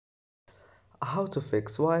How to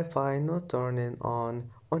fix Wi-Fi not turning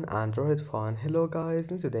on Android phone. Hello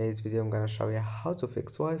guys, in today's video I'm gonna show you how to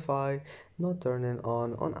fix Wi-Fi not turning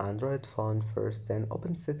on Android phone. First then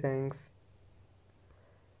open settings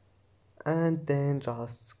and then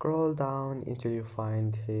just scroll down until you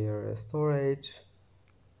find here storage.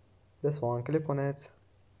 This one, click on it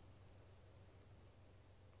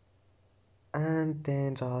and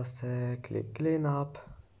then just click clean up,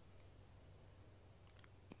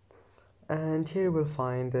 and here we'll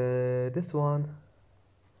find this one.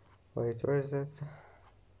 Wait, where is it?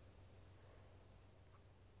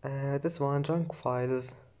 This one, junk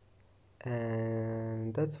files,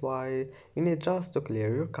 and that's why you need just to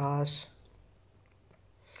clear your cache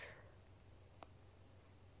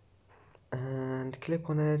and click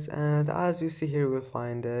on it, and as you see here you will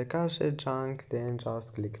find the cache junk, then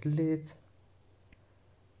just click delete,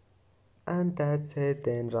 and that's it.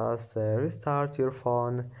 Then just restart your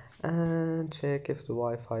phone and check if the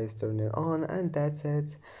Wi-Fi is turning on, and that's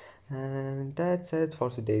it. And that's it for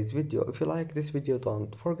today's video. If you like this video,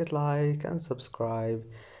 don't forget like and subscribe,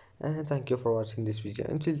 and thank you for watching this video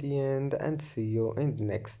until the end, and see you in the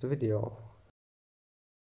next video.